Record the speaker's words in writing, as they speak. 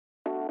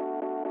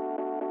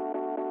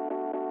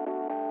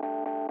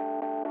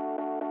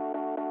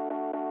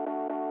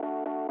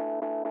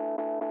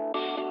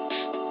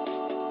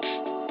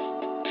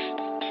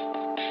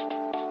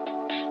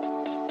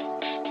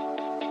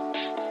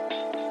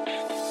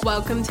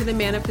Welcome to the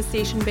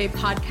Manifestation Babe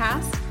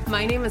podcast.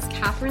 My name is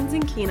Catherine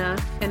Zinkina,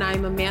 and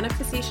I'm a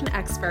manifestation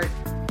expert,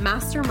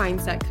 master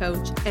mindset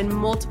coach, and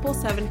multiple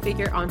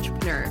seven-figure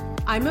entrepreneur.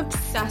 I'm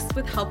obsessed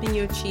with helping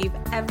you achieve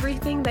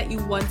everything that you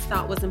once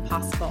thought was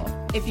impossible.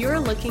 If you're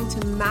looking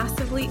to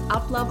massively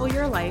up-level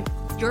your life,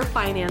 your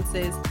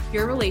finances,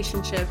 your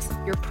relationships,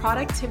 your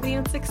productivity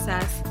and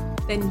success,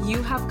 then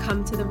you have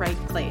come to the right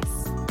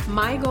place.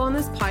 My goal in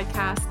this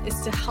podcast is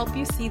to help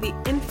you see the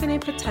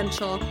infinite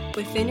potential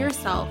within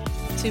yourself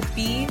to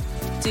be,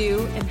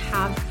 do, and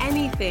have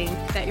anything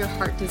that your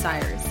heart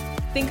desires.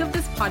 Think of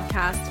this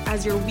podcast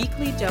as your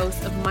weekly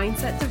dose of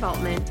mindset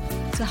development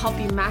to help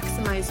you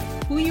maximize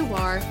who you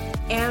are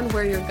and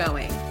where you're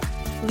going.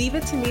 Leave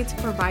it to me to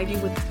provide you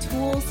with the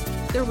tools,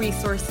 the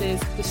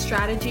resources, the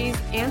strategies,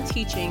 and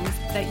teachings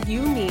that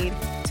you need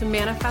to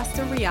manifest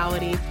a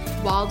reality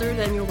wilder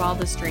than your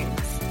wildest dreams.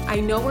 I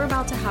know we're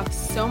about to have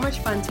so much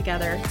fun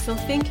together, so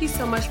thank you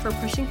so much for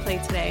pushing play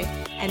today.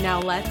 And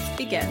now let's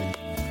begin.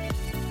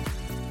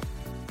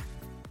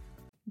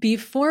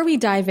 Before we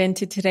dive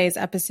into today's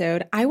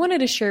episode, I wanted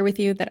to share with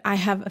you that I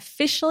have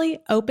officially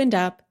opened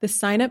up the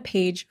sign-up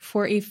page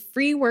for a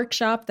free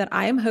workshop that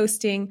I am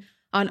hosting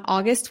on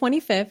August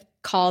 25th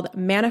called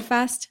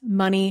Manifest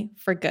Money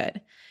for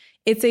Good.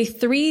 It's a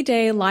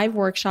 3-day live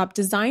workshop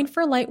designed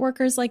for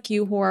lightworkers like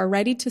you who are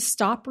ready to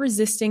stop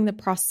resisting the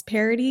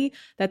prosperity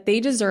that they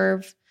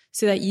deserve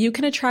so that you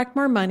can attract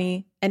more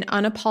money and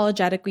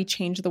unapologetically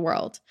change the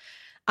world.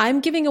 I'm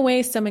giving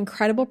away some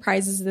incredible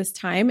prizes this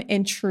time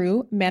in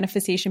true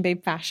Manifestation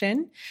Babe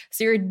fashion,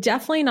 so you're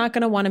definitely not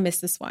going to want to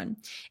miss this one.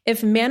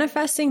 If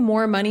manifesting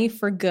more money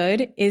for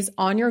good is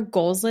on your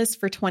goals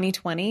list for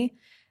 2020,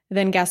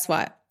 then guess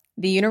what?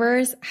 The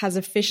universe has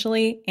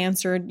officially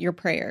answered your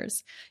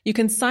prayers. You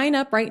can sign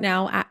up right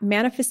now at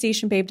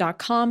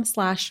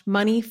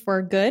manifestationbabe.com/money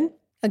for good.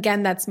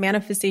 Again, that's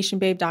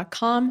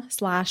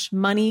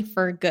manifestationbabe.com/money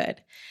for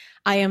good.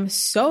 I am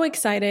so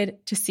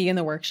excited to see you in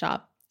the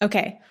workshop.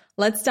 Okay,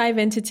 let's dive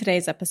into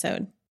today's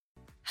episode.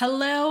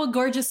 Hello,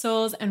 gorgeous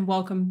souls, and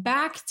welcome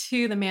back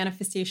to the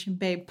Manifestation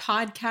Babe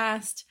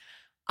podcast.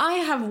 I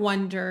have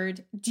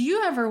wondered, do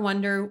you ever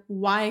wonder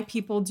why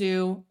people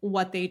do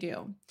what they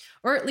do?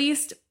 Or at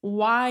least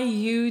why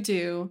you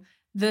do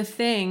the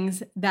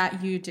things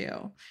that you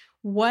do?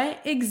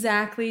 What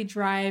exactly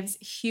drives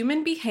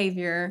human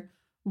behavior?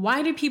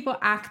 Why do people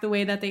act the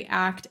way that they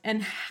act?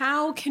 And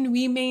how can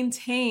we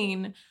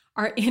maintain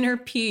our inner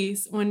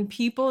peace when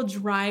people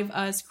drive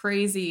us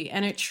crazy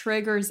and it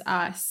triggers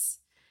us?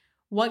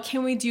 What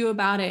can we do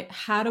about it?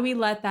 How do we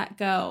let that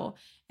go?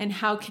 And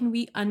how can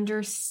we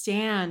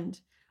understand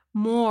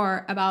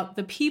more about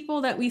the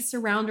people that we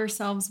surround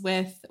ourselves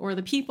with, or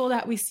the people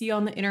that we see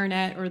on the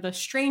internet, or the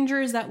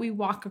strangers that we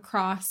walk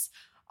across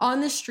on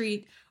the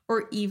street,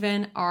 or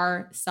even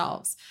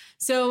ourselves?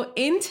 So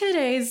in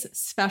today's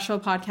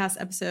special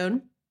podcast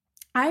episode,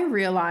 I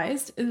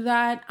realized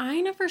that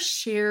I never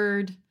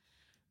shared,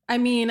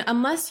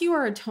 unless you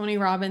are a Tony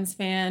Robbins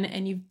fan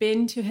and you've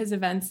been to his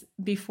events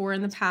before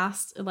in the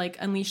past, like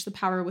Unleash the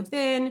Power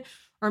Within,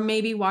 or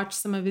maybe watched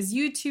some of his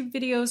YouTube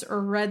videos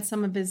or read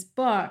some of his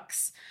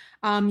books,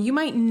 you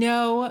might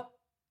know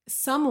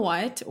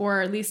somewhat, or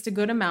at least a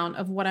good amount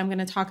of what I'm going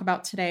to talk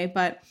about today.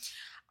 But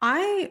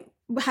I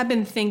have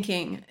been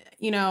thinking,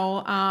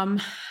 Brennan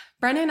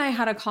and I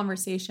had a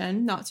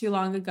conversation not too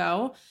long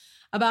ago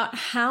about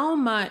how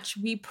much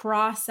we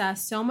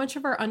process so much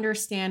of our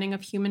understanding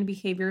of human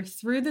behavior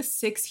through the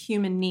 6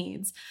 human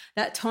needs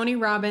that Tony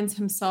Robbins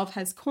himself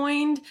has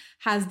coined,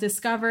 has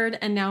discovered,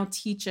 and now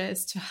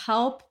teaches to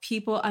help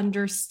people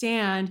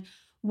understand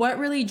what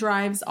really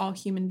drives all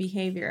human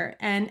behavior.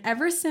 And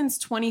ever since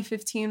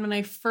 2015, when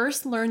I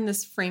first learned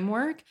this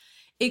framework,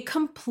 it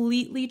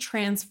completely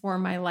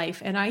transformed my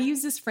life. And I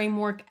use this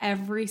framework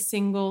every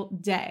single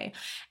day.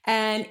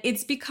 And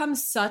it's become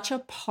such a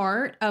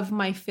part of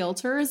my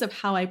filters of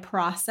how I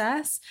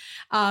process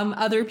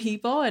other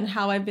people, and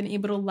how I've been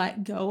able to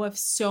let go of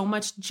so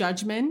much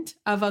judgment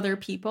of other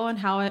people, and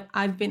how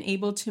I've been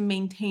able to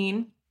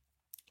maintain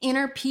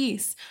inner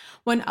peace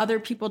when other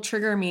people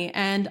trigger me.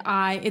 And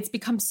it's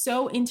become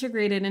so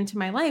integrated into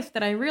my life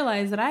that I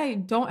realize that I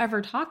don't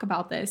ever talk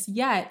about this,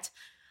 yet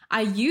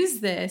I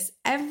use this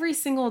every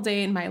single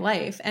day in my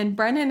life. And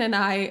Brennan and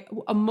I,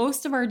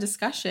 most of our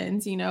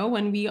discussions,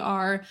 when we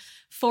are,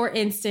 for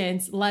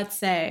instance, let's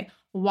say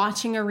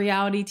watching a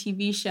reality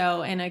TV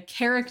show and a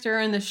character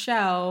in the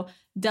show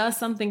does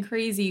something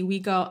crazy, we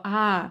go,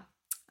 I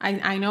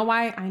know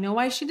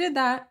why she did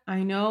that.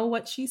 I know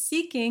what she's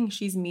seeking.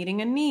 She's meeting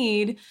a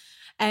need.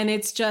 And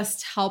it's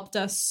just helped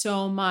us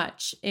so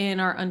much in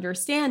our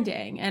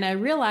understanding. And I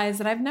realized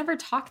that I've never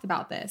talked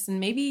about this, and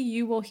maybe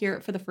you will hear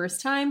it for the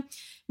first time.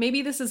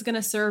 Maybe this is going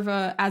to serve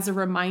as a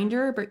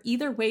reminder, but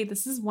either way,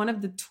 this is one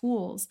of the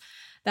tools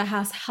that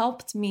has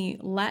helped me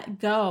let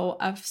go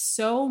of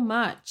so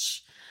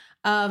much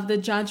of the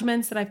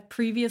judgments that I've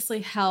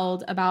previously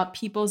held about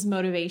people's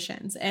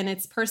motivations. And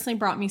it's personally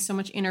brought me so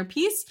much inner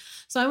peace.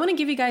 So I want to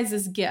give you guys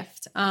this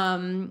gift.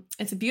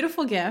 It's a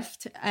beautiful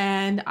gift,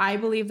 and I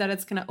believe that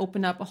it's going to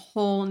open up a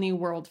whole new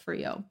world for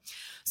you.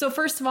 So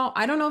first of all,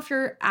 I don't know if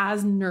you're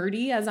as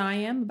nerdy as I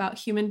am about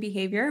human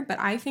behavior, but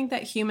I think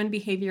that human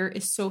behavior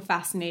is so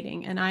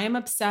fascinating. And I am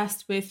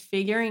obsessed with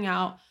figuring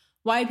out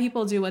why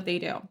people do what they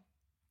do.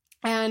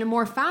 And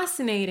more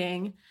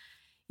fascinating,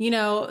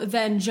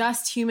 than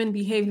just human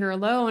behavior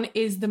alone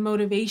is the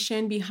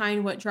motivation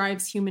behind what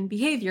drives human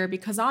behavior,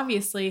 because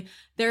obviously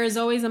there is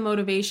always a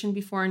motivation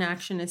before an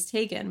action is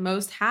taken.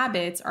 Most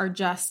habits are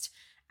just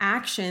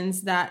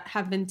actions that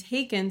have been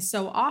taken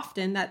so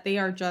often that they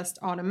are just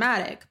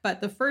automatic. But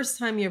the first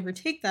time you ever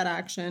take that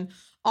action,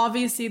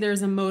 obviously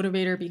there's a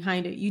motivator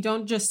behind it. You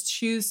don't just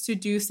choose to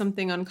do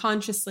something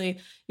unconsciously.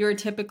 You're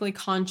typically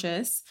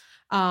conscious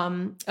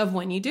of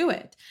when you do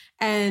it.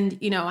 And,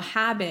 a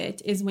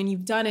habit is when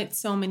you've done it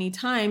so many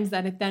times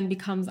that it then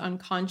becomes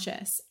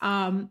unconscious.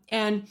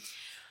 And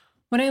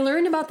when I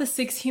learned about the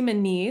 6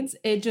 human needs,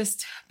 it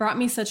just brought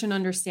me such an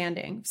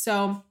understanding.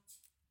 So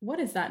what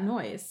is that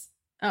noise?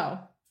 Oh,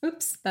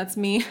 oops, that's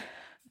me.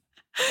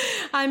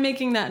 I'm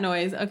making that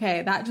noise.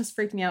 Okay, that just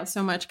freaked me out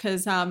so much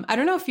because I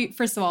don't know if you,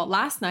 first of all,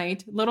 last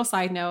night, little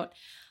side note,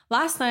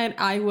 last night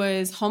I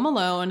was home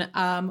alone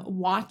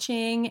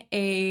watching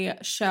a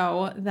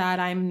show that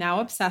I'm now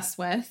obsessed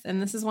with. And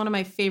this is one of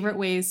my favorite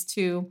ways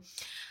to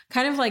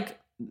kind of like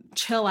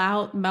chill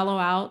out, mellow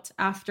out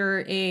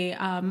after a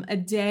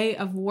day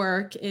of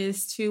work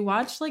is to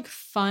watch like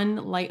fun,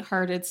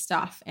 lighthearted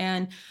stuff.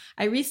 And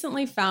I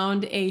recently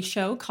found a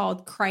show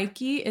called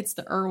Crikey. It's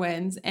the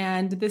Irwins.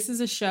 And this is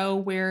a show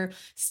where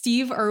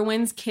Steve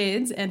Irwin's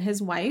kids and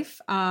his wife,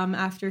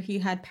 after he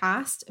had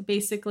passed,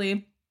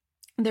 basically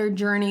their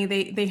journey,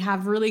 they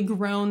have really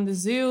grown the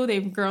zoo,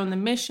 they've grown the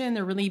mission,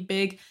 they're really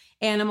big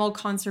animal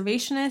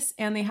conservationists,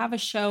 and they have a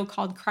show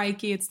called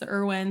Crikey. It's the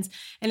Irwins,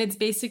 and it's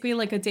basically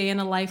like a day in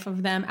the life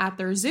of them at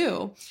their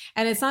zoo.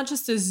 And it's not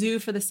just a zoo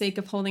for the sake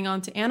of holding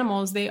on to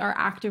animals. They are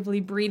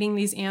actively breeding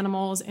these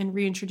animals and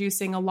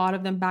reintroducing a lot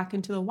of them back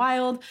into the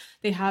wild.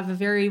 They have a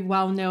very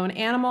well-known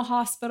animal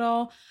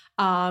hospital,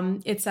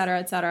 et cetera,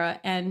 et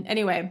cetera. And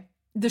anyway,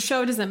 the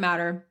show doesn't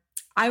matter.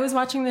 I was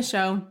watching the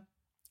show,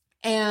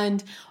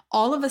 and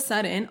all of a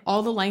sudden,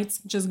 all the lights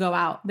just go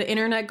out. The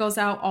internet goes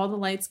out, all the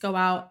lights go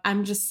out.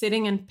 I'm just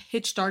sitting in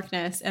pitch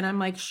darkness, and I'm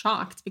like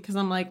shocked because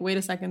I'm like, wait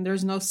a second,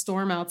 there's no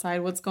storm outside.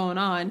 What's going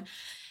on?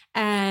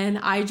 And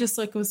I just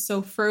like was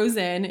so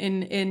frozen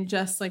in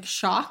just like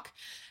shock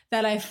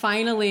that I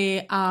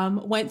finally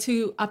went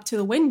up to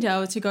the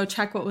window to go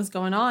check what was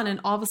going on. And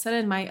all of a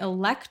sudden my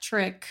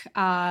electric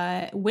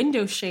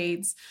window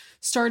shades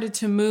started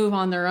to move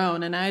on their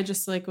own. And I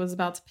just like was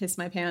about to piss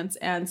my pants.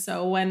 And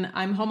so when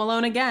I'm home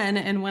alone again,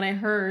 and when I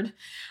heard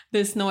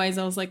this noise,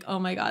 I was like, oh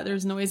my God,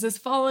 there's noises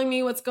following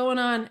me. What's going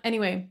on?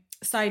 Anyway,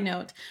 side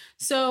note.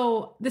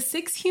 So the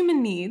 6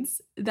 human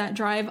needs that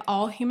drive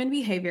all human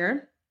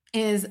behavior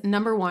is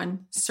number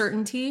 1,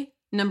 certainty.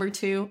 Number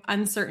 2,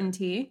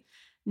 uncertainty.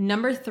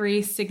 Number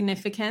 3,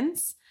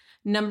 significance.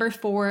 Number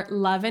 4,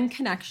 love and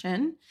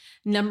connection.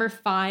 Number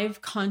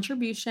 5,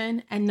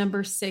 contribution. And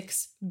number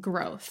 6,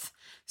 growth.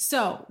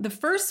 So the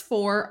first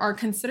 4 are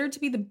considered to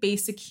be the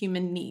basic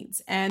human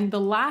needs. And the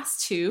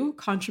last 2,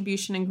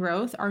 contribution and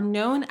growth, are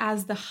known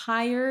as the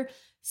higher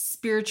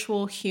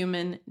spiritual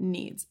human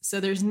needs.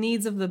 So there's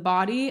needs of the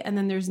body, and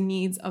then there's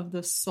needs of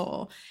the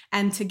soul.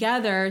 And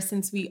together,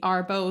 since we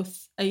are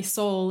both a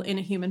soul in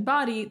a human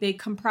body, they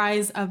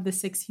comprise of the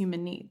 6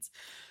 human needs.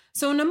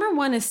 So number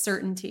 1 is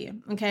certainty.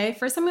 Okay.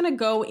 First, I'm going to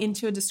go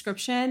into a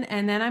description,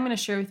 and then I'm going to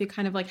share with you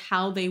kind of like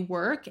how they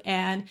work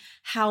and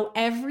how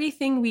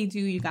everything we do,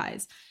 you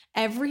guys,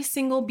 every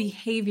single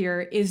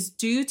behavior is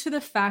due to the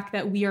fact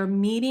that we are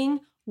meeting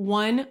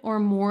one or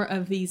more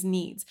of these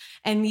needs.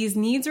 And these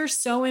needs are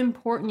so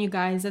important, you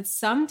guys, that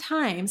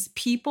sometimes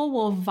people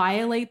will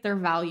violate their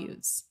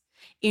values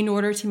in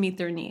order to meet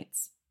their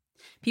needs.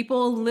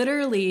 People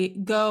literally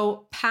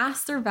go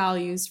past their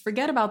values,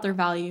 forget about their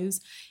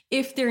values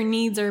if their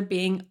needs are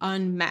being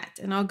unmet.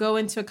 And I'll go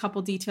into a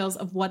couple details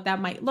of what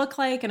that might look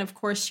like. And of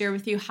course, share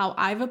with you how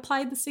I've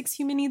applied the 6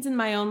 human needs in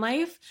my own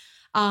life,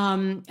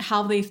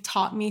 how they've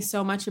taught me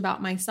so much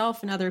about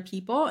myself and other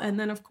people. And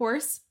then of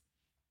course,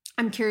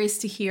 I'm curious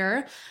to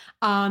hear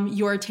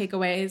your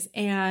takeaways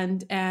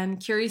and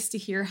curious to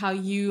hear how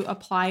you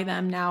apply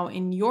them now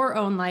in your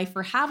own life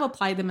or have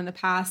applied them in the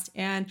past,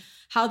 and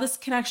how this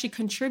can actually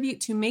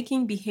contribute to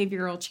making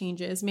behavioral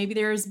changes. Maybe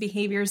there's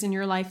behaviors in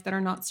your life that are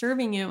not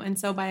serving you. And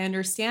so by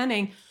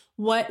understanding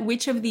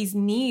which of these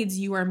needs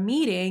you are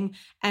meeting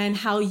and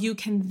how you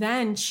can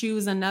then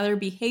choose another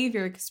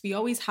behavior, because we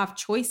always have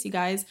choice, you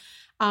guys.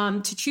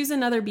 to choose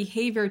another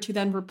behavior to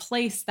then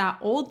replace that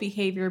old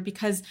behavior,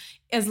 because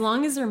as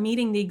long as they're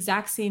meeting the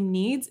exact same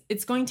needs,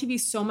 it's going to be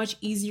so much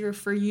easier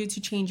for you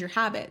to change your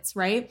habits,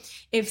 right?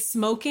 If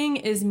smoking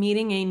is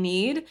meeting a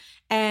need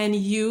and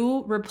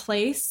you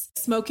replace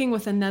smoking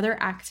with another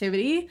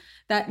activity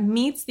that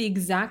meets the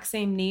exact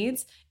same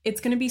needs, it's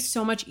going to be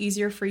so much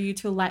easier for you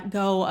to let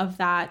go of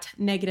that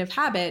negative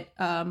habit,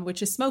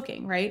 which is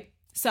smoking, right?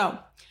 So,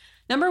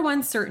 number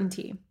one,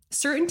 certainty.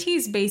 Certainty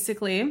is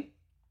basically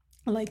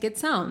like it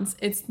sounds.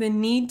 It's the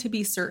need to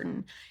be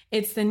certain.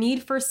 It's the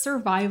need for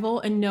survival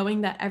and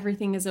knowing that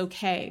everything is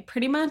okay.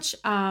 Pretty much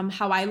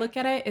how I look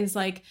at it is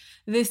like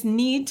this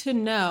need to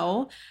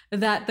know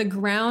that the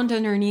ground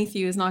underneath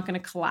you is not going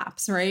to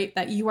collapse, right?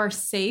 That you are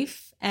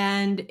safe.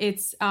 And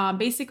it's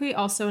basically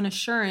also an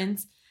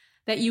assurance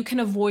that you can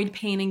avoid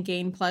pain and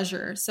gain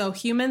pleasure. So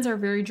humans are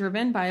very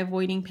driven by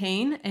avoiding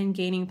pain and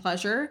gaining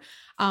pleasure.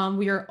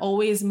 We are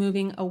always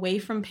moving away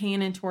from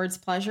pain and towards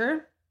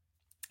pleasure.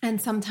 And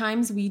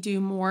sometimes we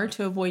do more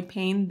to avoid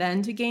pain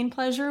than to gain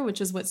pleasure, which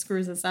is what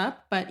screws us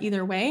up. But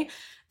either way,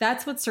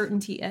 that's what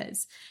certainty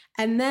is.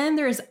 And then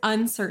there's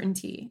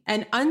uncertainty.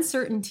 And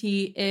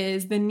uncertainty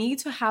is the need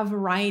to have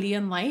variety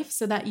in life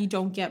so that you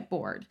don't get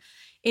bored.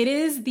 It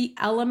is the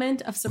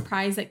element of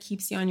surprise that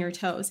keeps you on your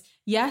toes.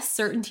 Yes,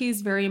 certainty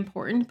is very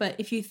important, but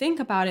if you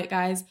think about it,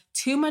 guys,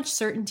 too much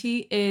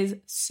certainty is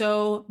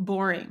so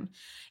boring.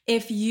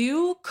 If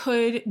you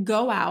could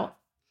go out,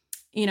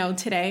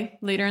 today,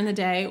 later in the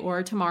day,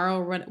 or tomorrow,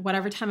 or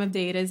whatever time of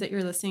day it is that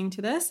you're listening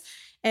to this,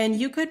 and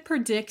you could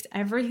predict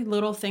every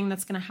little thing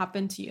that's going to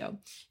happen to you.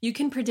 You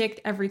can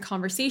predict every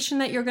conversation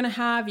that you're going to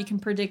have. You can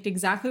predict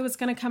exactly what's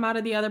going to come out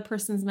of the other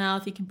person's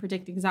mouth. You can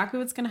predict exactly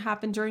what's going to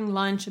happen during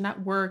lunch and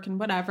at work and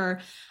whatever.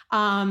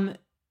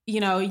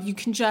 You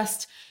can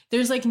just,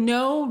 there's like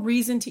no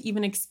reason to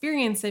even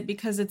experience it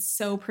because it's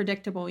so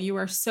predictable. You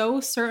are so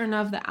certain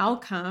of the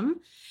outcome.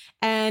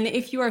 And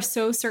if you are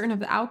so certain of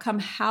the outcome,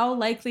 how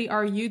likely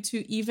are you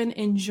to even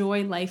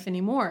enjoy life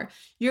anymore?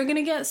 You're going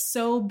to get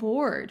so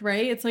bored,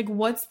 right? It's like,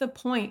 what's the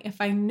point if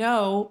I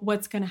know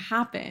what's going to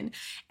happen?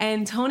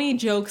 And Tony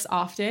jokes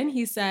often.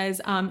 He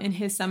says in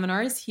his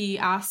seminars, he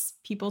asks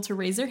people to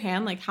raise their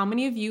hand, like, how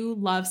many of you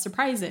love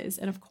surprises?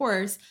 And of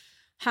course,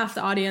 half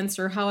the audience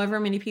or however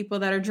many people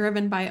that are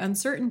driven by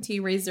uncertainty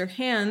raise their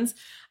hands.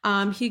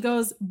 He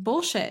goes,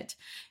 bullshit.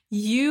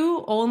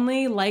 You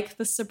only like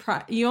the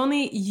surprise. You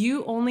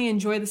only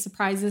enjoy the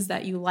surprises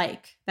that you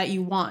like, that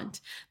you want.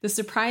 The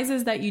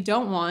surprises that you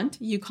don't want,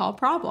 you call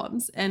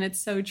problems. And it's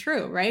so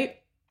true, right?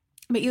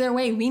 But either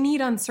way, we need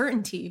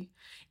uncertainty,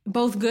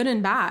 both good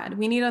and bad.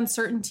 We need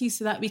uncertainty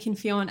so that we can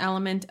feel an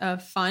element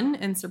of fun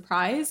and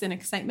surprise and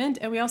excitement.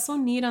 And we also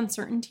need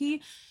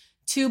uncertainty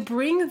to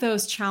bring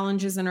those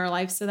challenges in our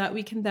life so that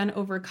we can then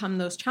overcome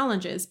those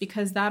challenges,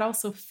 because that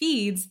also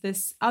feeds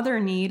this other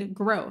need,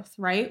 growth,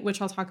 right?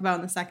 Which I'll talk about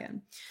in a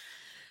second.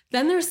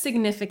 Then there's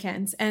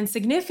significance, and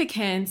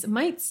significance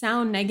might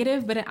sound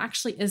negative, but it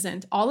actually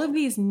isn't. All of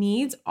these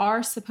needs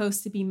are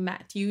supposed to be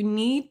met. You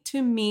need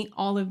to meet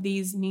all of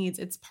these needs.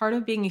 It's part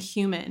of being a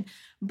human,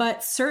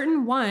 but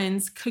certain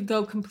ones could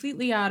go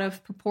completely out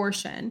of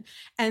proportion,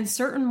 and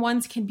certain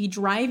ones can be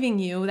driving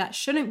you that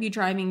shouldn't be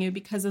driving you,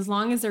 because as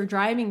long as they're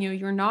driving you,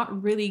 you're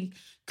not really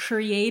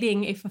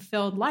creating a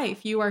fulfilled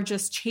life. You are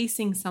just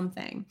chasing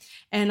something.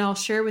 And I'll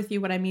share with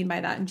you what I mean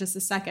by that in just a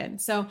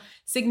second. So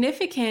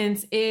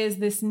significance is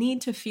this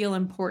need to feel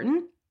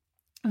important,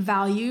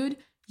 valued,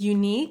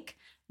 unique,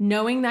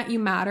 knowing that you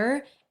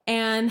matter,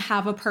 and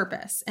have a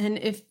purpose. And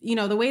if,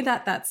 the way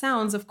that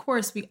sounds, of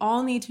course, we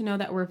all need to know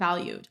that we're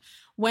valued.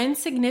 When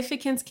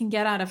significance can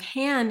get out of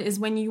hand is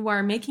when you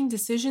are making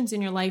decisions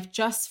in your life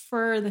just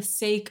for the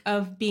sake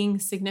of being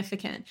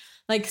significant.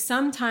 Like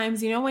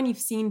sometimes, when you've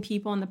seen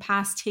people in the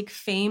past take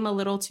fame a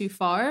little too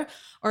far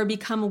or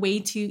become way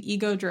too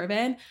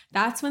ego-driven,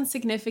 that's when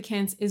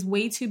significance is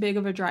way too big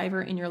of a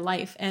driver in your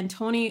life. And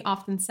Tony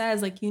often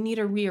says, you need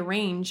to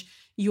rearrange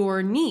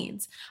your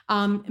needs.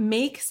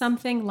 Make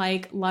something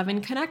like love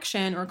and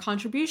connection or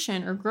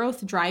contribution or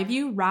growth drive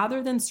you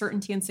rather than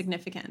certainty and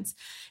significance.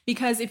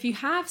 Because if you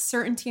have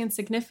certainty and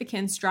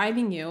significance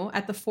driving you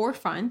at the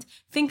forefront,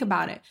 think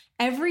about it.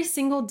 Every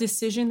single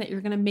decision that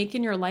you're going to make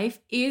in your life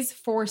is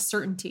for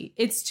certainty.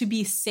 It's to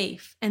be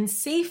safe. And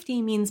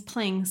safety means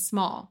playing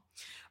small,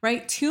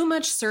 right? Too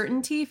much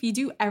certainty. If you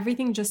do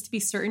everything just to be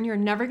certain, you're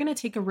never going to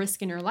take a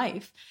risk in your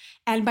life.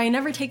 And by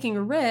never taking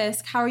a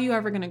risk, how are you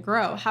ever going to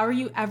grow? How are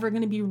you ever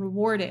going to be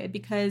rewarded?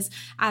 Because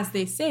as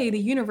they say, the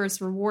universe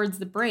rewards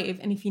the brave.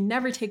 And if you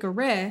never take a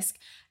risk,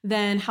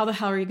 then how the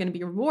hell are you going to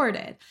be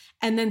rewarded?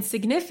 And then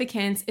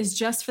significance is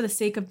just for the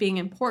sake of being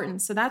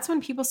important. So that's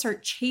when people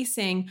start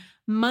chasing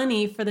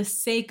money for the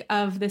sake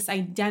of this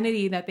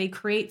identity that they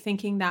create,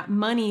 thinking that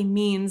money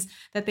means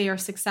that they are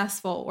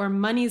successful or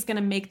money is going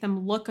to make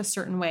them look a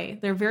certain way.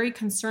 They're very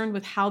concerned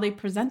with how they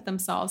present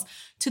themselves,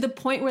 to the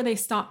point where they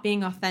stop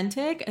being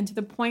authentic and to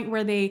the point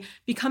where they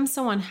become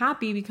so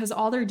unhappy because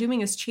all they're doing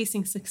is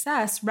chasing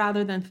success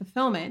rather than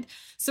fulfillment.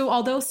 So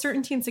although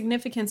certainty and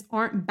significance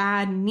aren't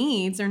bad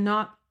needs, they're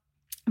not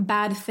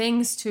bad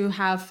things to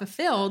have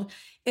fulfilled.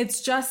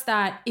 It's just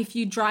that if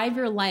you drive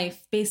your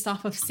life based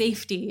off of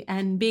safety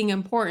and being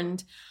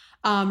important,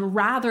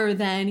 rather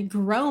than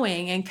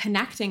growing and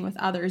connecting with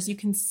others, you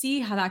can see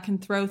how that can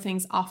throw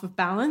things off of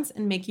balance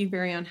and make you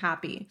very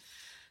unhappy.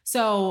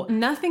 So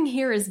nothing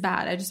here is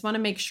bad. I just want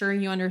to make sure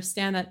you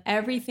understand that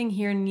everything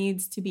here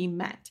needs to be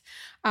met.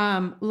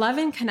 Love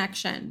and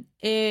connection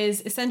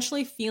is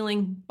essentially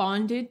feeling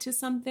bonded to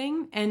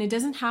something, and it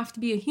doesn't have to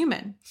be a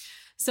human.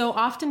 So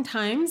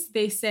oftentimes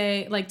they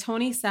say, like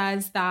Tony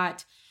says,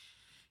 that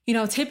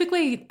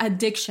typically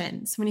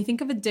addictions, when you think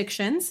of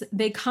addictions,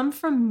 they come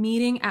from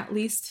meeting at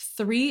least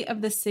 3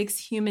 of the 6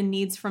 human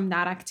needs from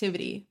that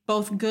activity,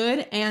 both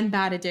good and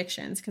bad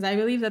addictions. Because I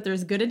believe that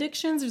there's good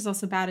addictions, there's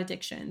also bad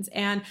addictions.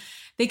 And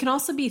they can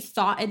also be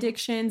thought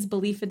addictions,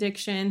 belief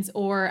addictions,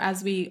 or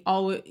as we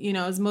all,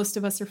 as most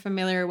of us are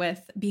familiar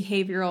with,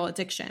 behavioral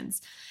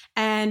addictions.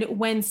 And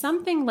when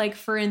something like,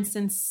 for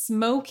instance,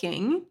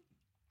 smoking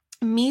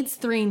meets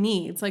 3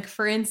 needs. Like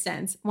for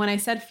instance, when I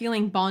said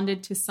feeling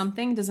bonded to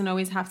something doesn't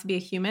always have to be a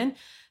human.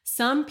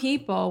 Some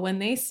people, when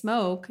they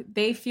smoke,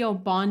 they feel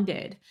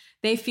bonded.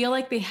 They feel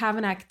like they have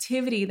an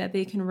activity that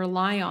they can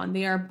rely on.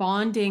 They are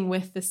bonding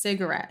with the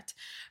cigarette,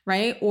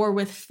 right? Or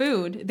with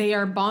food. They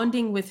are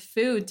bonding with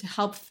food to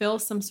help fill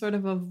some sort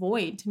of a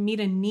void, to meet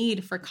a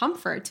need for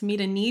comfort, to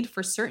meet a need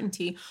for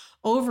certainty.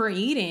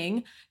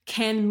 Overeating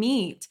can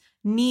meet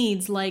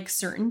needs like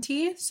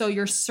certainty. So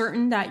you're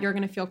certain that you're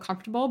going to feel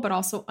comfortable, but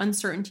also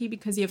uncertainty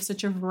because you have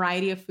such a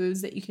variety of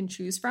foods that you can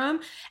choose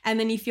from. And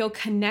then you feel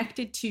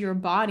connected to your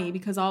body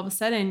because all of a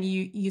sudden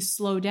you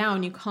slow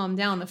down, you calm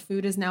down. The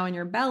food is now in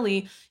your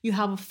belly. You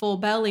have a full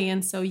belly.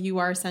 And so you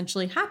are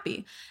essentially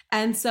happy.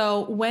 And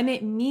so when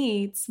it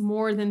meets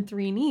more than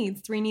 3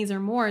 needs or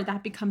more,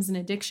 that becomes an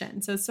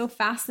addiction. So it's so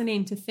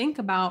fascinating to think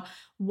about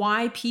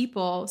why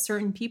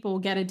certain people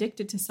get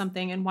addicted to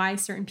something and why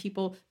certain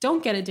people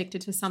don't get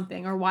addicted to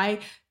something, or why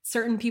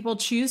certain people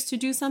choose to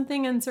do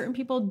something and certain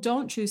people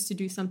don't choose to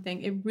do something.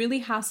 It really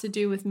has to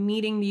do with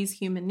meeting these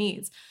human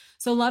needs.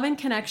 So love and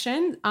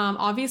connection,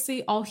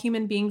 obviously all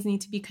human beings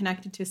need to be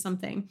connected to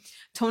something.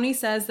 Tony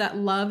says that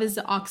love is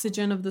the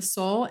oxygen of the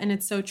soul, and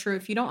it's so true.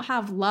 If you don't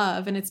have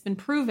love, and it's been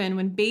proven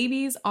when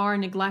babies are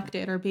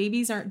neglected or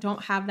babies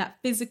don't have that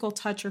physical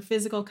touch or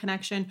physical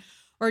connection,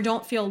 or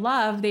don't feel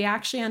love, they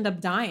actually end up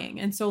dying.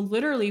 And so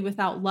literally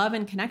without love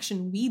and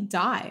connection, we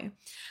die.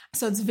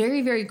 So it's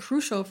very, very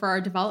crucial for our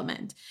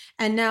development.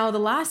 And now the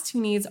last 2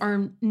 needs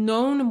are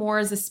known more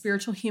as the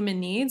spiritual human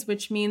needs,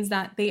 which means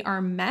that they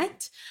are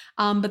met,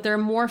 but they're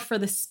more for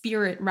the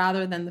spirit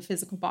rather than the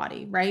physical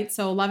body, right?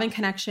 So love and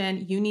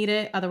connection, you need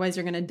it. Otherwise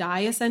you're going to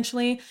die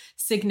essentially.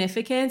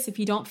 Significance, if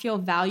you don't feel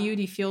valued,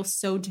 you feel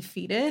so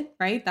defeated,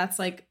 right? That's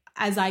like,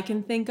 as I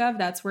can think of,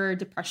 that's where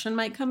depression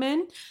might come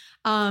in.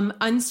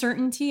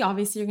 Uncertainty,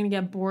 obviously you're going to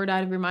get bored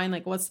out of your mind.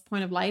 Like, what's the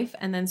point of life?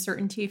 And then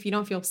certainty, if you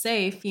don't feel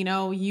safe,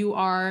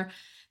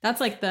 that's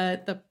like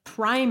the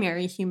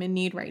primary human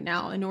need right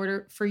now in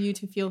order for you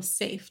to feel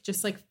safe,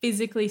 just like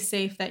physically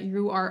safe, that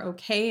you are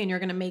okay and you're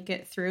going to make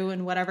it through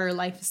and whatever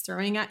life is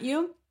throwing at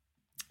you.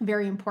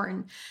 Very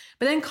important.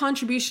 But then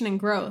contribution and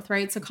growth,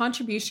 right? So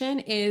contribution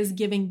is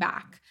giving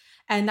back.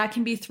 And that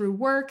can be through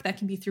work, that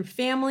can be through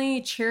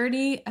family,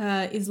 charity,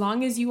 as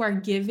long as you are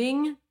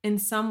giving in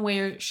some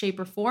way, shape,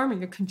 or form, and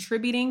you're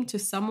contributing to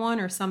someone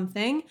or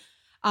something,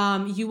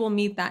 you will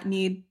meet that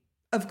need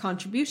of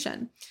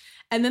contribution.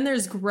 And then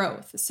there's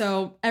growth.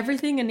 So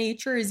everything in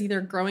nature is either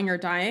growing or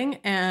dying.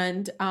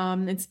 And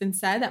it's been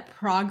said that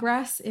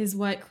progress is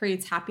what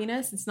creates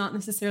happiness. It's not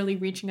necessarily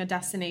reaching a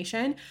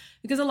destination,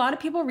 because a lot of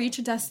people reach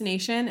a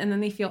destination and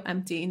then they feel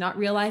empty, not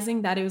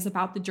realizing that it was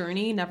about the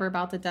journey, never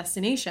about the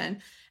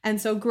destination. And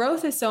so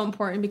growth is so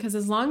important, because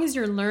as long as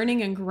you're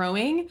learning and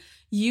growing,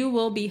 you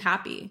will be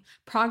happy.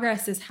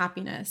 Progress is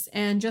happiness.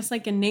 And just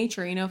like in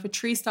nature, if a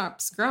tree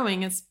stops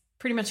growing, it's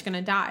pretty much going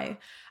to die.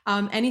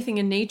 Anything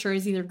in nature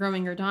is either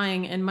growing or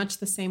dying. And much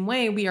the same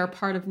way, we are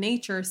part of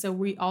nature. So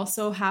we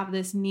also have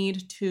this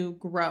need to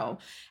grow.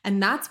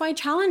 And that's why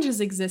challenges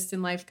exist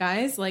in life,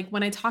 guys. Like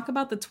when I talk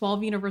about the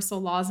 12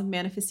 universal laws of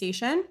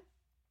manifestation,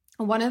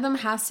 one of them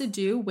has to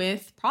do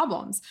with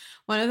problems.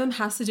 One of them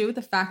has to do with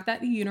the fact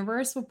that the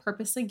universe will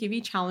purposely give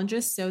you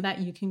challenges so that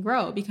you can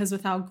grow. Because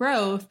without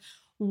growth,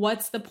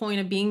 what's the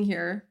point of being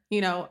here,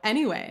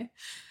 anyway?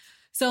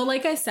 So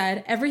like I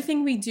said,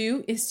 everything we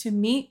do is to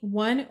meet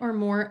one or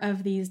more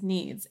of these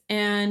needs.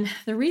 And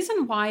the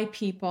reason why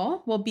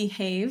people will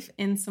behave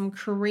in some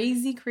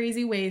crazy,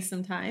 crazy ways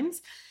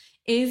sometimes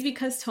is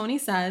because Tony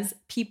says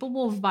people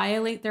will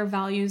violate their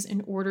values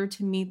in order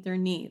to meet their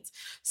needs.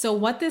 So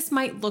what this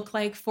might look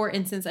like, for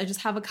instance, I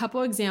just have a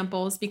couple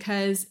examples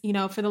because,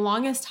 for the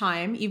longest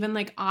time, even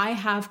like I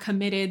have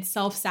committed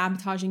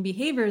self-sabotaging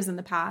behaviors in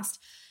the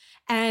past.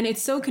 And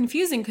it's so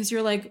confusing because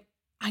you're like,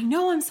 I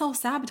know I'm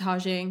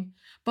self-sabotaging,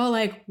 but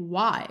like,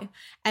 why?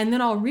 And then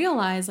I'll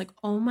realize like,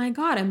 oh my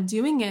God, I'm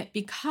doing it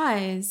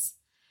because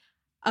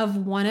of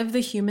one of the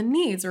human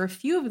needs or a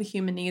few of the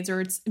human needs,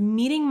 or it's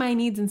meeting my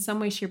needs in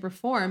some way, shape, or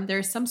form,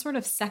 there's some sort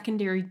of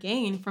secondary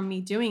gain from me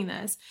doing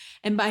this.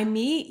 And by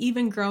me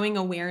even growing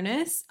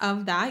awareness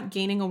of that,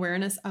 gaining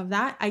awareness of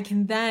that, I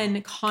can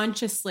then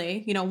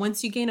consciously,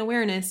 once you gain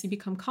awareness, you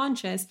become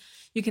conscious,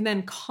 you can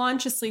then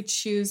consciously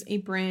choose a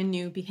brand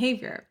new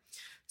behavior.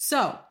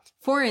 So,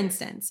 for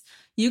instance,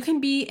 you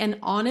can be an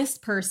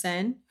honest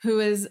person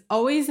who is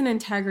always in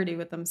integrity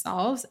with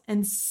themselves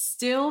and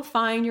still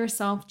find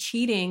yourself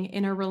cheating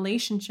in a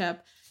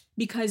relationship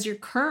because your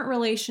current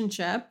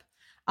relationship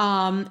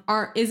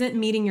isn't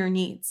meeting your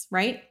needs,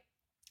 right?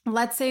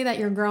 Let's say that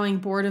you're growing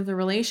bored of the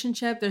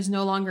relationship. There's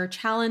no longer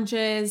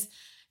challenges.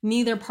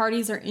 Neither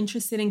parties are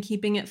interested in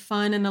keeping it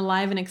fun and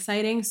alive and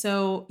exciting.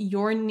 So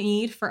your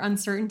need for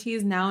uncertainty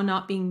is now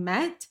not being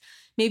met.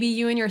 Maybe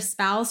you and your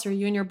spouse or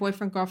you and your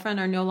boyfriend, girlfriend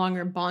are no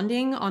longer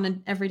bonding on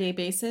an everyday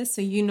basis.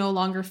 So you no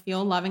longer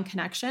feel love and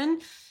connection.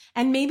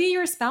 And maybe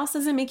your spouse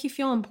doesn't make you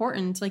feel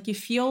important. Like you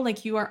feel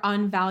like you are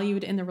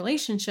unvalued in the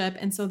relationship.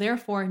 And so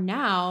therefore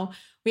now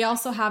we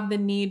also have the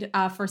need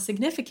for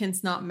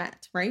significance not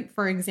met, right?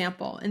 For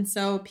example. And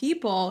so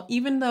people,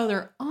 even though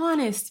they're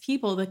honest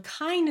people, the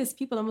kindest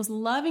people, the most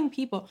loving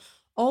people,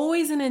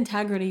 always in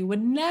integrity,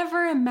 would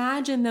never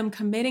imagine them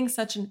committing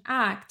such an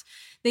act.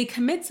 They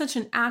commit such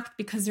an act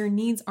because their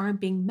needs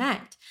aren't being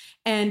met.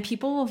 And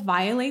people will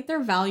violate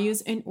their values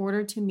in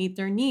order to meet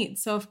their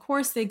needs. So of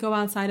course they go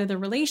outside of the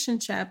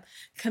relationship,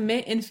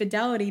 commit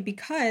infidelity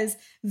because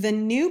the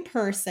new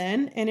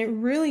person, and it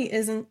really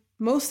isn't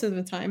most of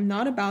the time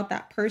not about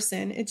that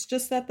person. It's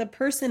just that the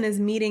person is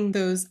meeting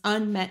those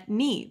unmet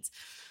needs.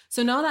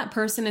 So now that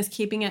person is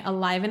keeping it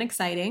alive and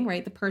exciting,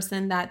 right? The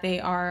person that they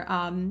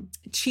are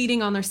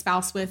cheating on their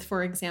spouse with,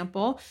 for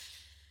example,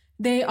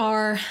 they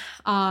are,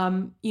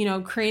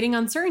 creating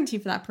uncertainty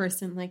for that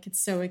person. Like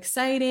it's so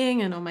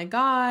exciting and oh my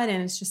God.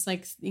 And it's just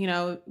like,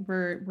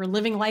 we're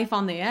living life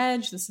on the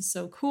edge. This is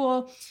so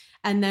cool.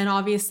 And then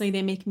obviously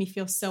they make me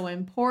feel so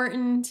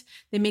important.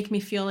 They make me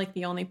feel like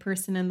the only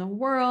person in the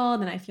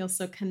world and I feel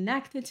so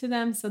connected to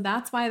them. So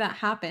that's why that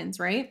happens,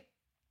 right?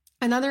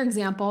 Another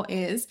example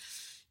is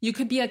you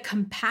could be a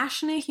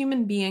compassionate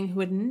human being who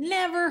would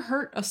never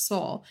hurt a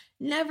soul,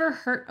 never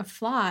hurt a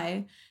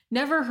fly,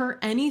 never hurt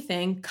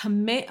anything,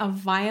 commit a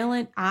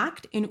violent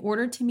act in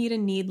order to meet a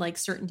need like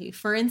certainty.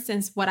 For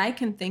instance, what I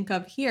can think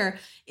of here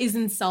is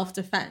in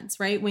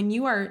self-defense, right? When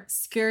you are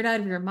scared out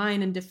of your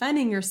mind and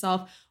defending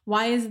yourself,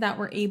 why is it that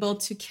we're able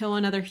to kill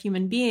another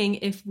human being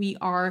if we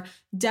are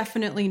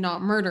definitely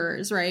not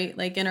murderers, right?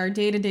 Like in our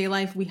day-to-day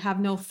life, we have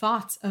no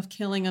thoughts of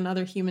killing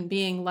another human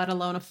being, let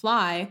alone a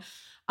fly.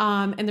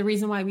 And the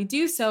reason why we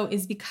do so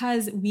is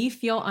because we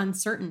feel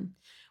uncertain.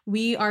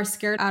 We are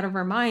scared out of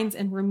our minds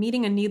and we're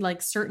meeting a need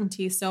like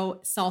certainty. So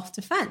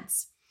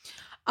self-defense.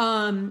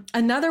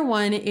 Another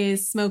one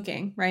is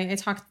smoking, right? I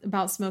talked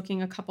about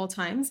smoking a couple of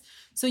times.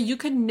 So you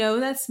could know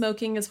that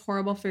smoking is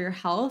horrible for your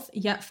health,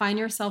 yet find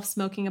yourself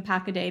smoking a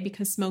pack a day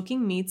because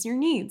smoking meets your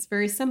needs.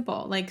 Very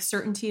simple, like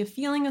certainty of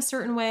feeling a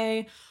certain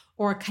way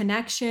or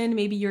connection.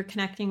 Maybe you're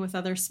connecting with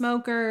other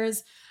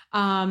smokers.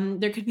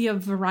 There could be a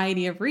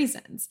variety of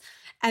reasons.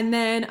 And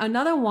then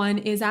another one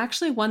is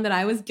actually one that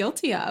I was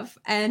guilty of.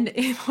 And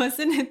it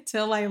wasn't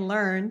until I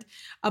learned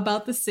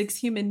about the 6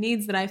 human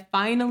needs that I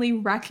finally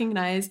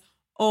recognized,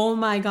 oh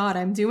my God,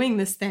 I'm doing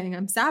this thing.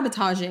 I'm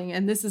sabotaging,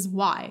 and this is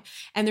why.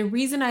 And the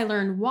reason I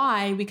learned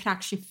why, we could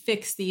actually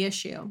fix the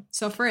issue.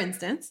 So for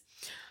instance,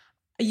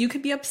 you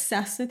could be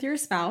obsessed with your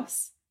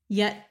spouse,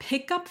 yet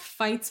pick up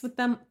fights with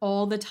them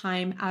all the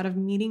time out of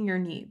meeting your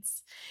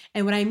needs.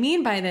 And what I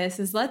mean by this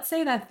is, let's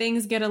say that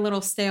things get a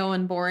little stale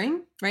and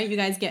boring, right? You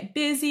guys get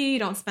busy, you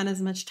don't spend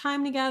as much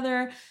time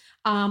together,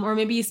 or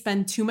maybe you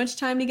spend too much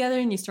time together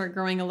and you start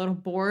growing a little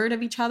bored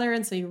of each other.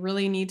 And so you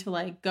really need to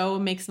like go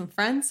and make some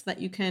friends so that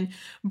you can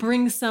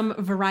bring some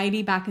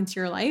variety back into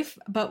your life.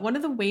 But one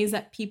of the ways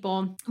that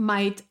people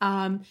might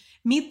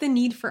meet the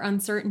need for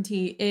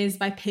uncertainty is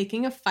by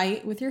picking a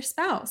fight with your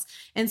spouse.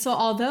 And so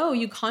although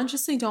you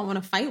consciously don't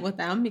want to fight with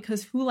them,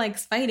 because who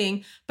likes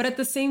fighting, but at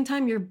the same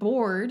time you're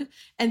bored.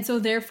 And so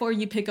therefore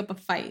you pick up a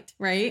fight,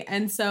 right?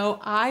 And so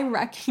I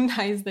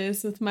recognize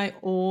this with my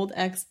old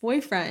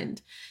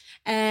ex-boyfriend.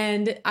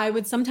 And I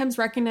would sometimes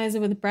recognize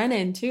it with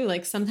Brennan too.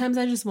 Like sometimes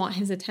I just want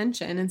his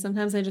attention, and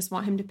sometimes I just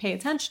want him to pay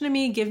attention to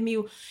me, give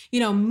me,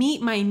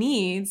 meet my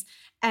needs.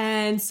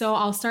 And so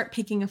I'll start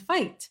picking a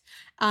fight.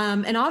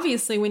 And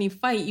obviously when you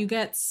fight, you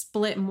get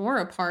split more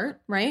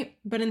apart, right?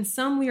 But in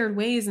some weird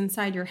ways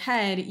inside your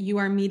head, you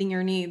are meeting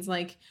your needs.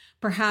 Like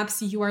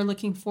perhaps you are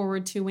looking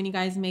forward to when you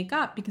guys make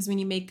up, because when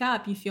you make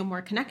up, you feel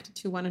more connected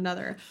to one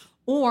another.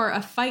 Or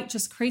a fight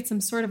just creates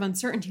some sort of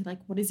uncertainty. Like,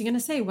 what is he going to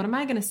say? What am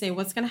I going to say?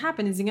 What's going to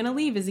happen? Is he going to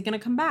leave? Is he going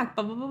to come back?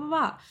 Blah, blah, blah, blah,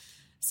 blah.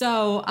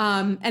 So,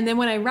 and then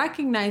when I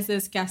recognize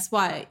this, guess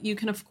what? You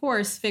can, of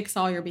course, fix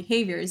all your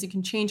behaviors. You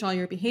can change all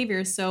your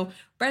behaviors. So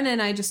Brendan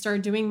and I just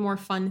started doing more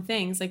fun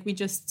things. Like we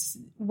just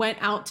went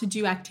out to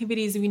do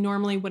activities we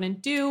normally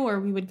wouldn't do, or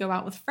we would go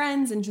out with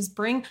friends and just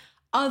bring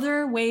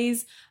other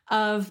ways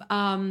of,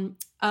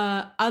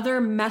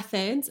 other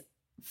methods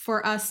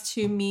for us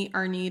to meet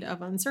our need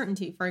of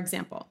uncertainty, for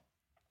example.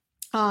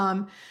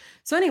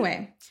 So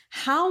anyway,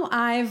 how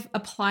I've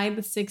applied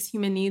the 6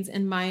 human needs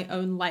in my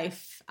own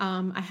life.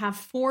 I have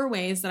 4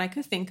 ways that I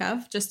could think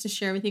of just to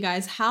share with you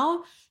guys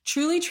how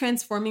truly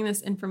transforming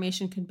this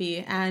information could be.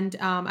 And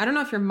I don't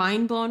know if you're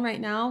mind blown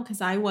right now,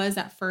 because I was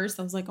at first.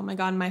 I was like, oh my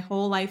God, my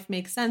whole life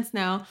makes sense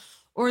now.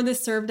 Or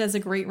this served as a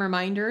great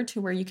reminder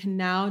to where you can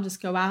now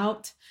just go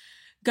out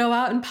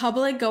in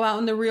public, go out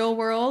in the real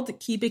world,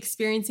 keep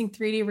experiencing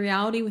 3D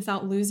reality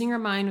without losing your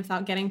mind,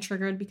 without getting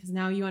triggered, because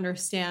now you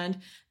understand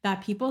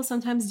that people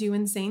sometimes do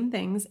insane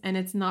things, and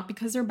it's not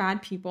because they're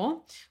bad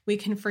people. We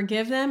can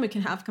forgive them. We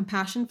can have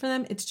compassion for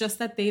them. It's just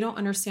that they don't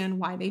understand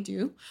why they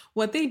do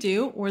what they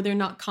do, or they're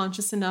not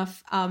conscious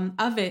enough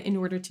of it in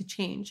order to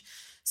change.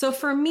 So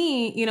for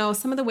me,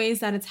 some of the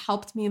ways that it's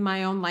helped me in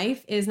my own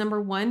life is,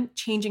 number 1,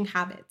 changing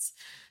habits.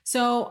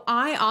 So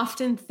I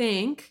often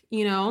think,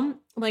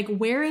 like,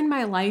 where in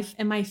my life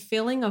am I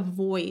filling a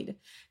void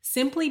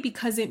simply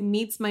because it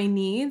meets my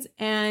needs?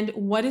 And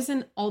what is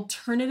an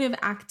alternative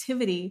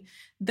activity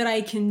that I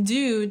can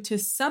do to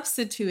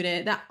substitute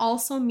it that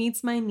also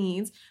meets my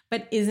needs,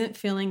 but isn't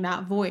filling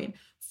that void?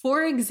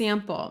 For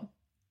example,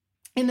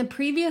 in the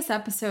previous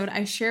episode,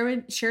 I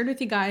shared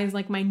with you guys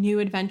like my new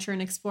adventure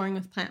in exploring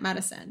with plant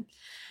medicine.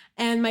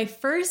 And my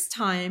first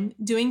time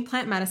doing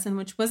plant medicine,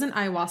 which wasn't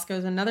ayahuasca, it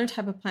was another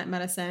type of plant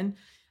medicine,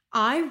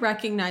 I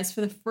recognized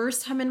for the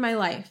first time in my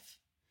life,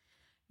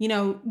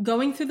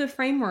 going through the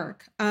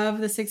framework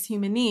of the 6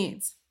 human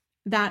needs,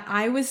 that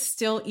I was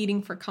still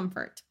eating for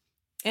comfort.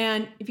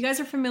 And if you guys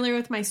are familiar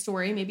with my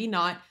story, maybe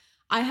not,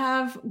 I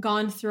have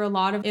gone through a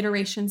lot of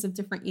iterations of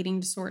different eating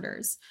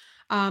disorders.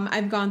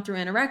 I've gone through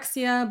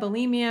anorexia,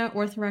 bulimia,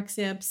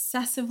 orthorexia,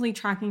 obsessively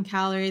tracking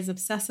calories,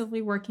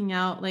 obsessively working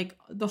out, like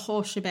the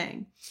whole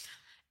shebang.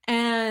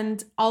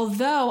 And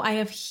although I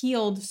have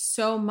healed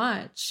so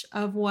much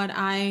of what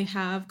I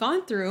have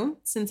gone through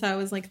since I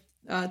was like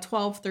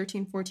 12,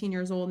 13, 14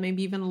 years old,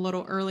 maybe even a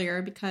little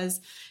earlier, because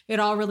it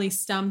all really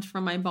stemmed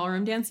from my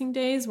ballroom dancing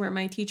days, where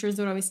my teachers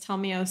would always tell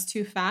me I was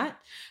too fat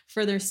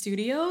for their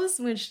studios,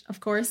 which of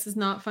course is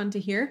not fun to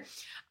hear.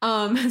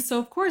 So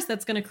of course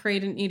that's going to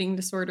create an eating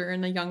disorder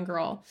in a young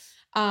girl.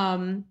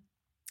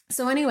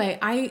 So anyway,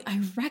 I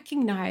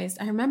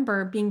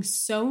remember being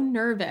so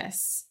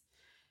nervous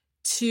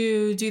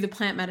to do the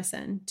plant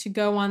medicine, to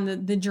go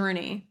on the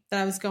journey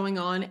that I was going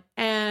on.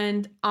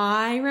 And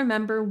I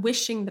remember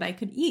wishing that I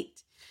could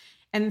eat.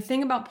 And the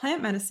thing about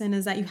plant medicine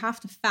is that you have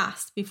to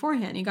fast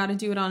beforehand. You got to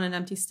do it on an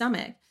empty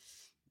stomach.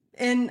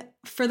 And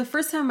for the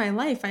first time in my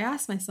life, I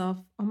asked myself,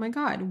 oh my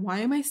God, why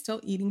am I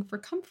still eating for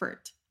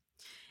comfort?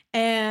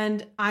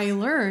 And I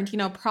learned,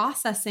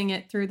 processing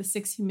it through the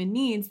 6 human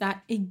needs,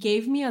 that it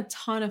gave me a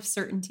ton of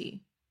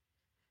certainty.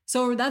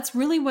 So that's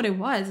really what it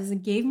was, is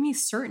it gave me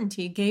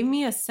certainty, it gave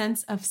me a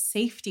sense of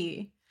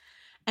safety.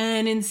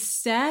 And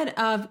instead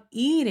of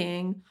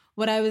eating,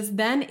 what I was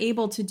then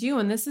able to do,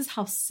 and this is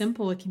how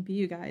simple it can be,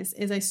 you guys,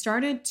 is I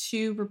started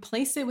to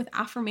replace it with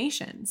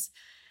affirmations.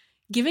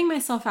 Giving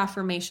myself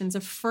affirmations,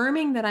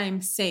 affirming that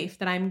I'm safe,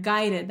 that I'm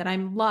guided, that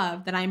I'm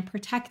loved, that I'm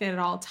protected at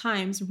all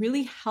times,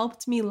 really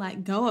helped me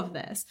let go of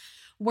this.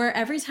 Where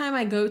every time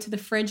I go to the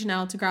fridge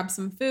now to grab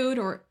some food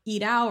or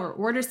eat out or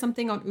order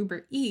something on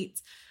Uber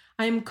Eats,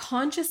 I'm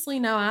consciously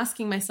now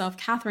asking myself,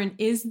 Catherine,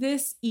 is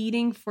this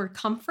eating for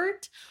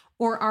comfort,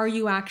 or are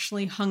you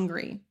actually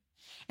hungry?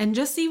 And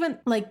just even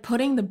like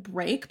putting the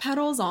brake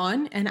pedals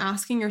on and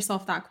asking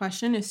yourself that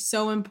question is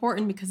so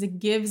important, because it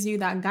gives you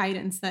that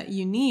guidance that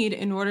you need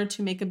in order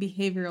to make a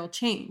behavioral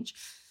change.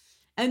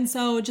 And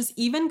so just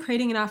even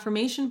creating an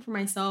affirmation for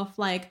myself,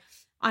 like,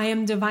 I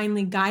am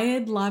divinely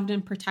guided, loved,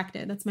 and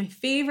protected. That's my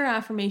favorite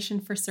affirmation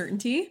for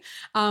certainty.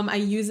 I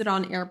use it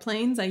on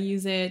airplanes. I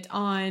use it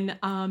on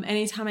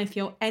anytime I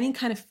feel any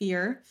kind of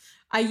fear.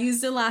 I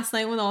used it last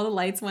night when all the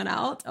lights went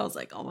out. I was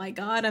like, oh my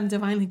God, I'm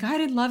divinely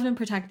guided, loved, and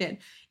protected.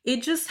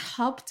 It just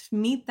helped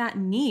meet that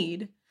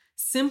need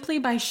simply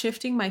by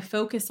shifting my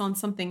focus on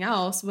something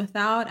else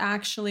without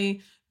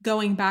actually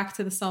going back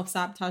to the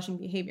self-sabotaging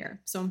behavior.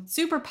 So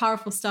super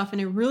powerful stuff. And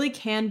it really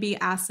can be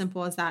as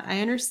simple as that. I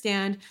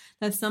understand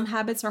that some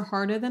habits are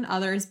harder than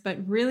others,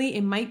 but really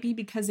it might be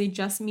because they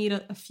just meet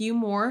a few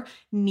more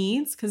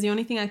needs. Because the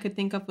only thing I could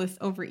think of with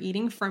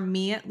overeating, for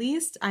me at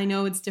least, I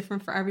know it's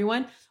different for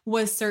everyone,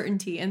 was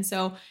certainty. And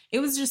so it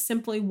was just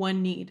simply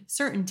one need,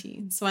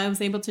 certainty. So I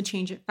was able to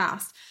change it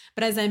fast.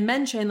 But as I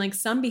mentioned, like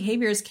some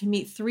behaviors can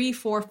meet 3,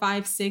 4,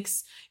 5,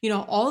 6,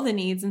 all the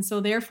needs. And so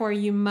therefore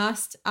you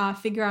must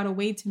figure out a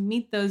way to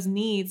meet those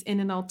needs in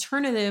an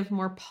alternative,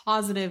 more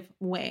positive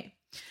way.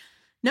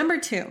 Number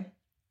 2,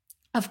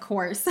 of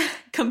course,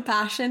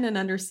 compassion and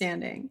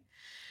understanding.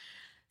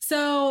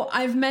 So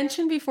I've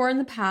mentioned before in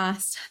the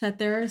past that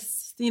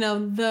there's,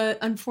 the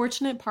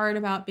unfortunate part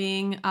about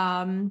being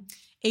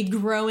a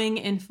growing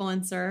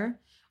influencer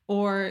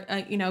or,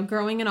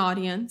 growing an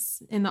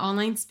audience in the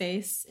online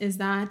space is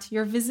that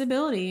your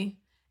visibility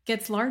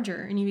gets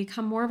larger and you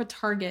become more of a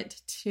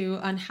target to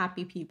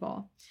unhappy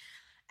people.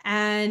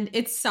 And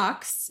it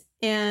sucks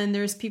And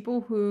there's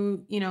people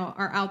who,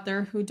 are out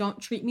there who don't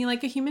treat me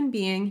like a human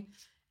being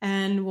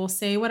and will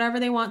say whatever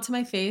they want to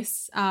my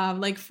face.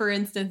 Like, for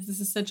instance, this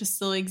is such a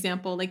silly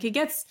example. Like, it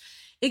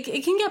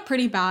can get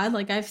pretty bad.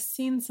 Like, I've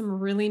seen some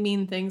really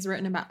mean things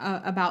written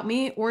about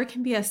me, or it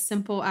can be as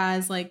simple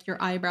as like, your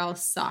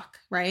eyebrows suck,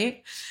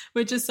 right?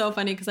 Which is so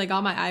funny because I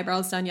got my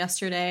eyebrows done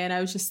yesterday, and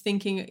I was just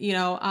thinking,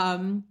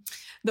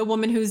 the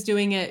woman who's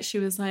doing it, she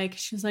was like,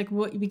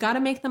 well, we got to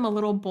make them a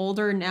little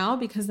bolder now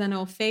because then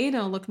it'll fade and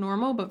it'll look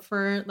normal. But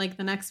for like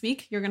the next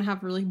week, you're going to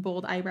have really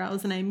bold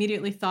eyebrows. And I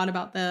immediately thought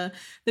about the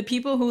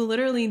people who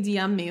literally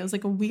DM me. It was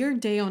like a weird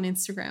day on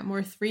Instagram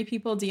where 3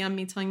 people DM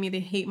me telling me they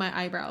hate my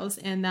eyebrows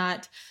and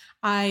that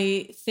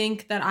I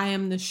think that I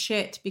am the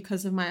shit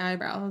because of my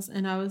eyebrows.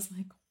 And I was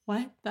like,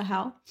 what the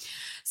hell?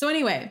 So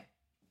anyway,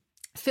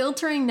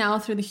 filtering now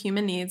through the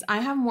human needs,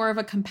 I have more of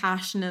a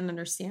compassion and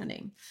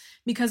understanding.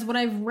 Because what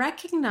I've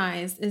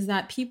recognized is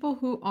that people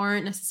who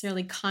aren't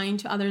necessarily kind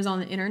to others on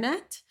the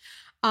internet,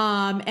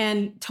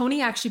 and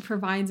Tony actually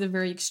provides a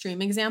very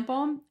extreme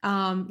example,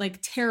 like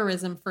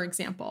terrorism, for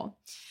example.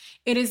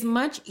 It is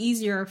much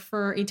easier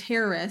for a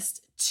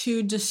terrorist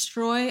to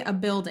destroy a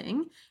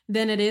building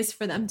than it is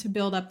for them to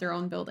build up their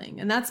own building.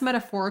 And that's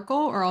metaphorical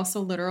or also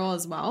literal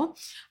as well.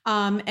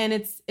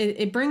 And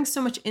it brings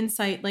so much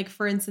insight, like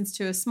for instance,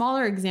 to a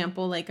smaller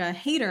example, like a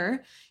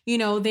hater,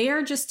 they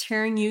are just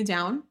tearing you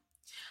down,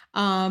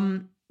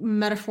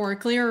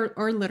 metaphorically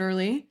or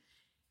literally,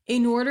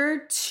 in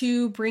order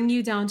to bring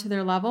you down to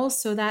their level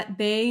so that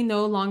they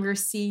no longer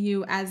see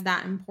you as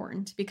that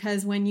important.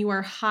 Because when you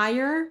are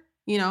higher,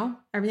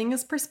 everything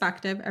is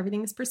perspective,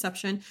 everything is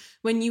perception.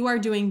 When you are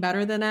doing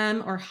better than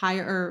them or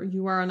higher, or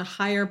you are on a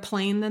higher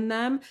plane than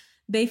them,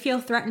 they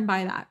feel threatened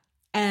by that.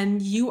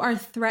 And you are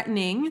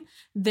threatening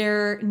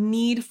their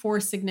need for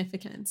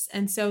significance.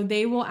 And so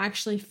they will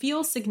actually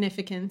feel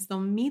significance.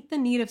 They'll meet the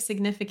need of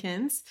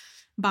significance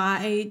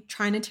by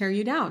trying to tear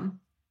you down,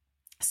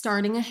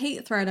 starting a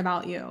hate thread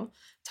about you,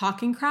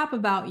 talking crap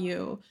about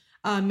you,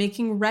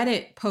 making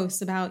Reddit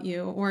posts about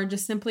you, or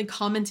just simply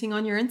commenting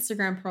on your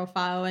Instagram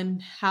profile and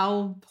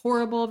how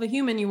horrible of a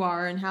human you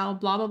are and how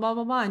blah, blah, blah,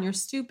 blah, blah, and you're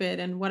stupid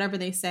and whatever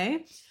they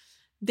say.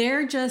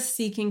 They're just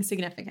seeking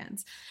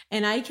significance.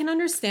 And I can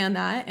understand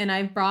that. And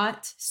I've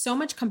brought so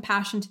much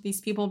compassion to these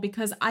people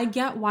because I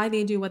get why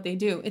they do what they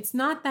do. It's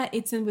not that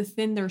it's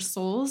within their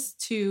souls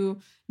to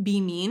be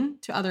mean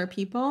to other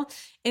people.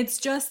 It's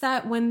just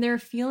that when they're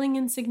feeling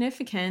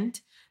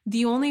insignificant,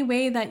 the only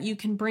way that you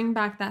can bring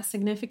back that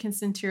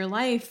significance into your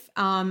life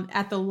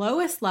at the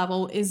lowest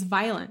level is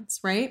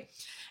violence, right?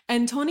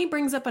 And Tony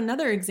brings up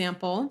another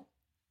example,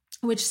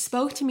 which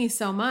spoke to me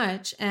so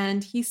much.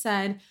 And he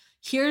said,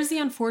 here's the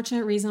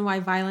unfortunate reason why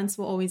violence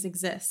will always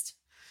exist.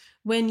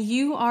 When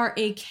you are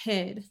a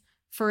kid,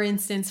 for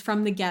instance,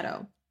 from the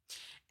ghetto,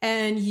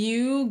 and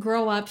you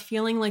grow up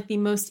feeling like the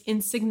most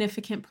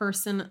insignificant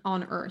person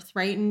on earth,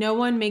 right? No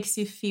one makes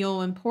you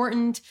feel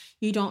important.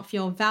 You don't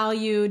feel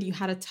valued. You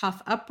had a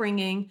tough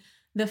upbringing.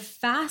 The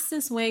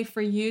fastest way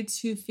for you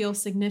to feel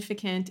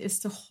significant is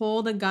to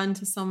hold a gun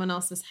to someone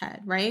else's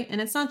head, right? And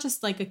it's not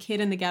just like a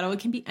kid in the ghetto. It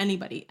can be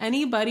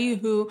anybody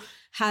who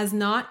has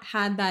not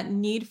had that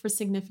need for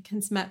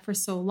significance met for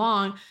so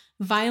long.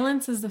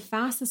 Violence is the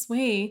fastest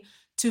way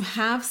to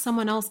have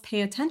someone else pay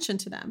attention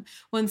to them.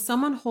 When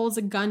someone holds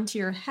a gun to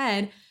your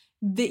head,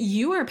 that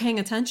you are paying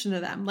attention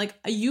to them. Like,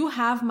 you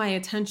have my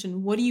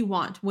attention. What do you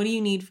want? What do you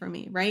need from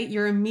me, right?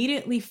 You're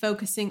immediately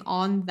focusing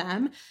on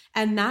them,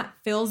 and that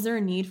fills their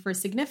need for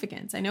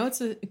significance. I know it's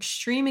an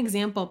extreme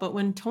example, but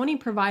when Tony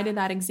provided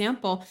that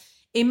example,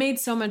 it made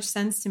so much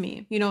sense to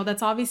me.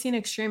 That's obviously an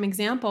extreme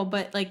example,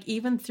 but like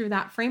even through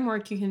that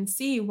framework, you can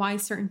see why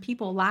certain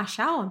people lash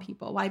out on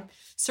people, why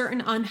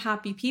certain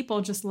unhappy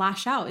people just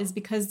lash out is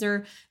because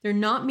they're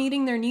not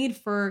meeting their need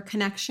for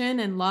connection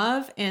and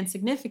love and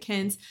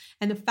significance.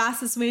 And the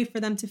fastest way for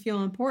them to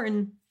feel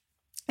important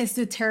is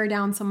to tear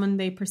down someone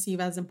they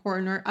perceive as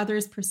important or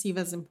others perceive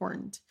as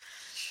important.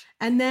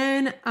 And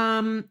then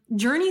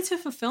journey to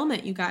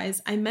fulfillment, you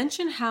guys. I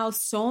mentioned how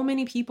so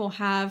many people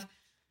have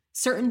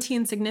certainty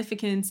and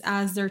significance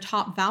as their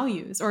top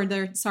values or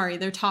their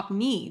top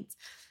needs.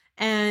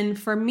 And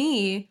for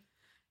me,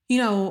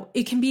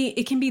 it can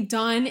be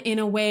done in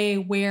a way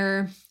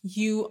where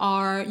you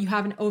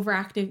have an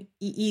overactive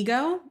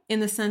ego in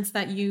the sense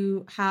that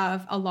you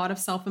have a lot of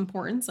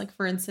self-importance. Like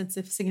for instance,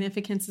 if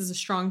significance is a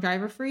strong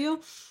driver for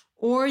you,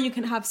 or you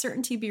can have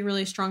certainty be a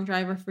really strong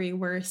driver for you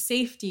where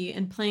safety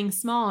and playing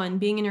small and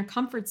being in your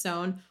comfort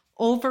zone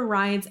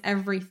overrides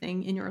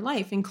everything in your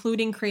life,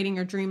 including creating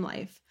your dream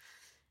life.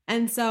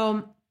 And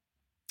so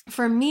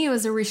for me, it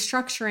was a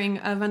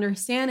restructuring of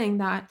understanding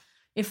that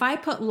if I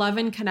put love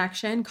and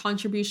connection,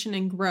 contribution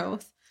and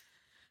growth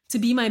to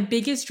be my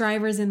biggest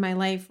drivers in my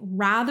life,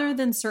 rather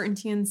than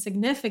certainty and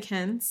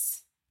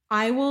significance,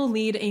 I will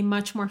lead a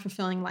much more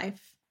fulfilling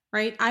life,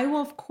 right? I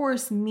will, of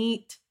course,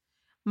 meet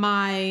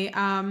my,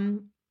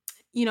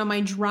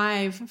 my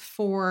drive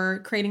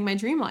for creating my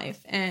dream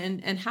life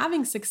and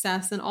having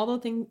success and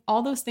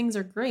all those things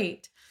are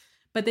great.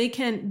 but they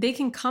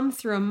can come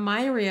through a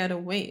myriad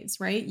of ways,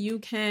 right? You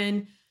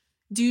can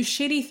do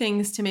shitty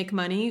things to make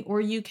money,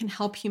 or you can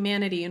help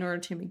humanity in order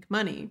to make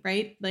money,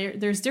 right?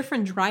 There's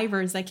different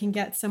drivers that can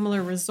get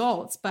similar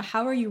results, but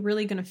how are you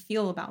really going to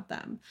feel about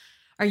them?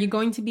 Are you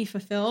going to be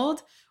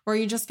fulfilled, or are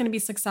you just going to be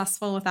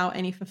successful without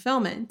any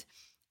fulfillment?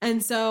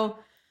 And so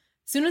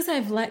as soon as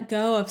I've let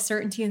go of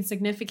certainty and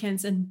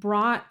significance and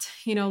brought,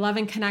 love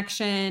and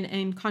connection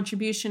and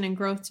contribution and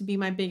growth to be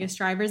my biggest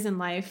drivers in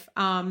life,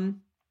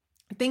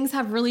 things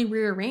have really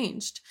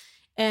rearranged.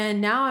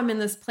 And now I'm in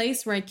this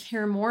place where I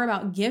care more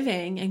about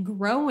giving and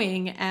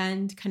growing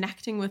and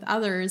connecting with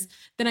others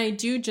than I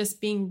do just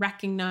being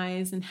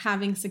recognized and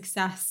having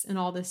success and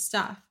all this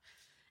stuff.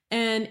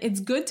 And it's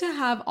good to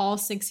have all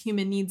 6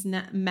 human needs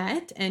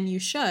met, and you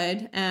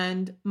should.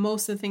 And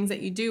most of the things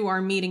that you do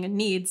are meeting a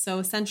need. So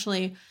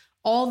essentially,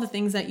 all the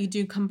things that you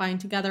do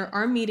combined together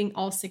are meeting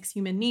all 6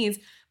 human needs,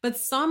 but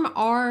some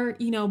are,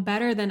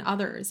 better than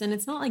others. And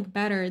it's not like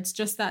better, it's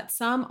just that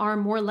some are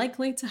more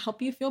likely to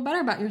help you feel better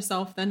about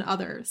yourself than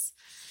others.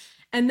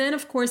 And then,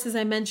 of course, as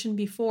I mentioned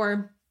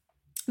before,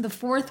 the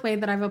 4th way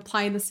that I've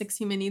applied the 6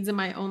 human needs in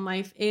my own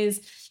life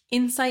is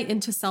insight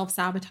into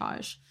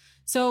self-sabotage.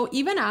 So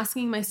even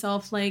asking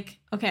myself,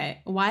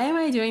 okay, why am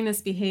I doing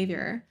this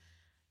behavior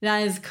that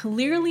is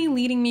clearly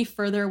leading me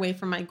further away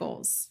from my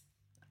goals?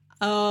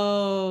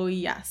 Oh,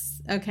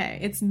 yes. Okay.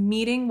 It's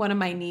meeting one of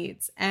my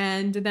needs.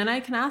 And then I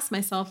can ask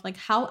myself,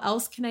 how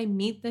else can I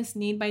meet this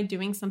need by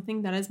doing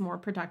something that is more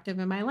productive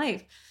in my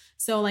life?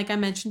 So like I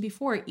mentioned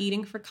before,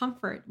 eating for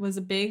comfort was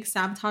a big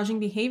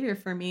sabotaging behavior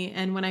for me.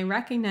 And when I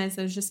recognized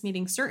I was just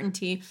meeting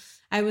certainty,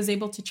 I was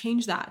able to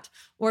change that.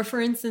 Or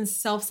for instance,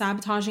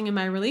 self-sabotaging in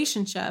my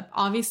relationship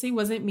obviously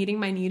wasn't meeting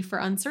my need for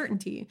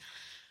uncertainty.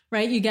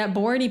 Right? You get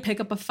bored, you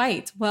pick up a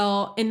fight.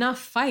 Well, enough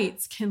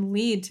fights can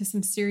lead to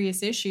some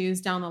serious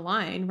issues down the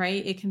line,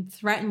 right? It can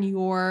threaten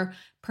your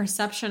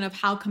perception of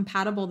how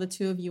compatible the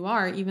two of you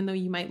are, even though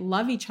you might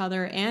love each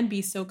other and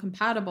be so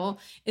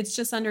compatible. It's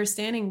just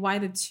understanding why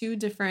the two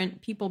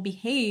different people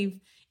behave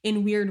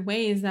in weird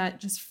ways that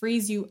just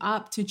frees you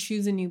up to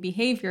choose a new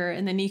behavior.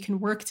 And then you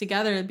can work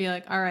together to be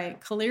like, all right,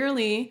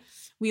 clearly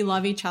we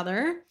love each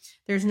other.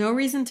 There's no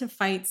reason to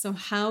fight. So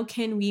how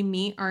can we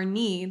meet our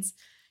needs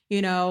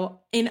in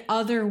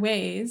other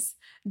ways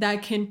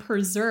that can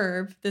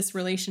preserve this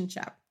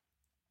relationship?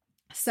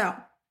 So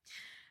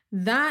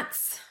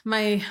that's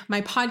my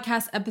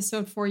podcast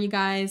episode for you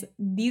guys.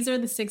 These are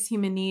the 6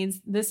 human needs.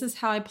 This is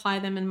how I apply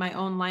them in my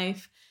own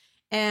life.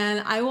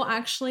 And I will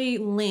actually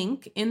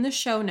link in the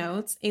show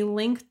notes a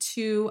link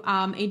to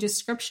a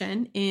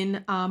description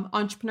in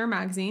Entrepreneur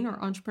Magazine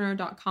or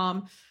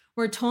entrepreneur.com,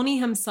 where Tony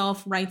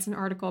himself writes an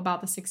article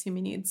about the 6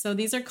 human needs. So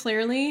these are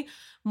clearly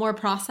more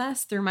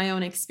processed through my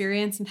own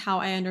experience and how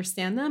I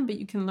understand them, but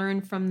you can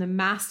learn from the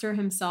master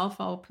himself.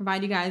 I'll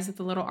provide you guys with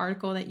a little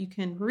article that you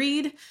can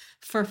read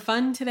for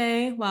fun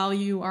today while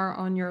you are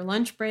on your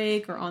lunch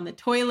break or on the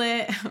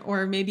toilet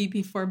or maybe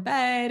before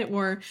bed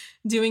or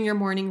doing your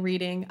morning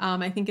reading.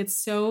 I think it's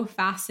so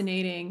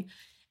fascinating.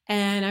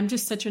 And I'm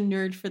just such a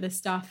nerd for this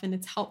stuff, and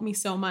it's helped me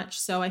so much.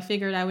 So I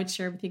figured I would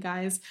share with you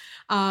guys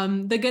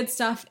the good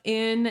stuff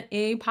in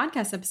a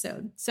podcast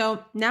episode.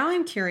 So now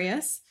I'm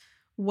curious,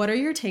 what are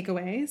your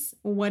takeaways?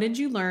 What did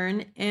you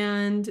learn?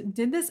 And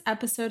did this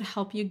episode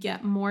help you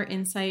get more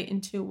insight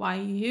into why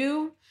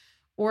you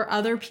or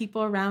other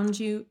people around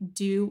you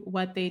do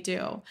what they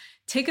do?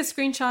 Take a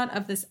screenshot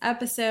of this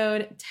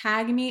episode,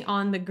 tag me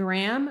on the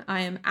gram.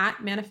 I am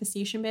at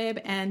Manifestation Babe,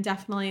 and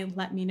definitely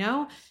let me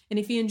know. And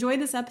if you enjoyed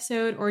this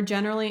episode or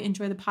generally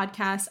enjoy the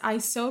podcast, I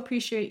so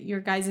appreciate your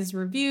guys'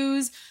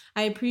 reviews.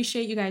 I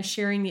appreciate you guys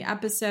sharing the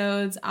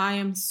episodes. I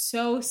am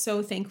so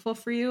thankful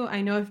for you.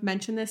 I know I've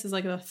mentioned this is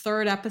like the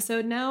 3rd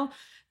episode now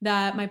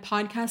that my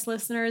podcast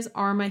listeners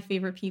are my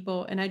favorite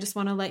people. And I just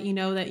want to let you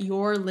know that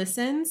your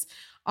listens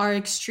are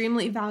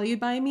extremely valued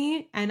by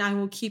me, and I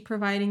will keep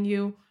providing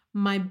you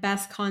my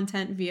best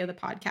content via the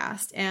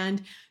podcast.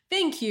 And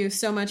thank you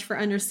so much for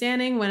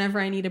understanding whenever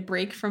I need a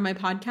break from my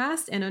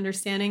podcast and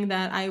understanding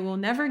that I will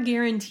never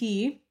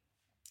guarantee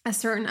a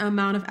certain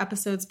amount of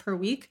episodes per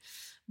week,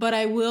 but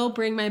I will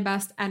bring my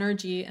best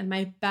energy and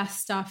my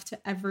best stuff to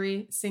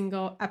every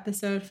single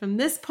episode from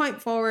this point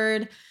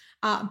forward,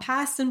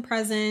 past and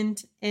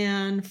present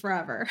and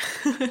forever.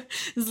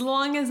 As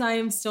long as I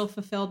am still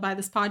fulfilled by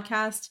this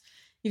podcast,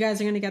 you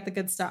guys are going to get the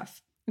good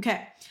stuff. Okay.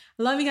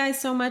 I love you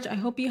guys so much. I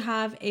hope you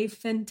have a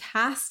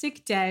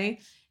fantastic day,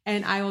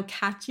 and I will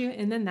catch you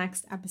in the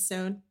next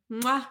episode.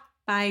 Mwah.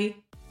 Bye.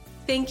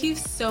 Thank you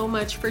so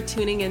much for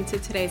tuning into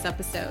today's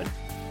episode.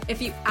 If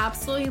you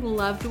absolutely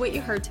loved what you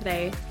heard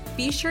today,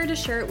 be sure to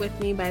share it with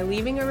me by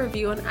leaving a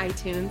review on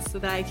iTunes so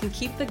that I can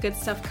keep the good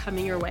stuff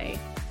coming your way.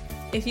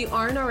 If you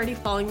aren't already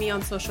following me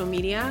on social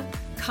media,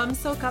 come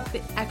soak up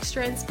the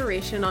extra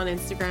inspiration on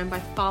Instagram by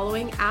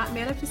following at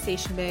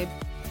Manifestation Babe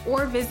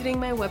or visiting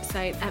my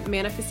website at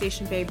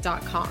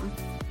manifestationbabe.com.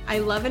 I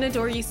love and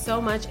adore you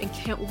so much and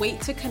can't wait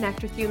to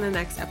connect with you in the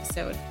next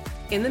episode.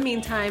 In the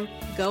meantime,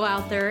 go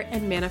out there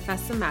and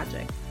manifest some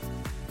magic.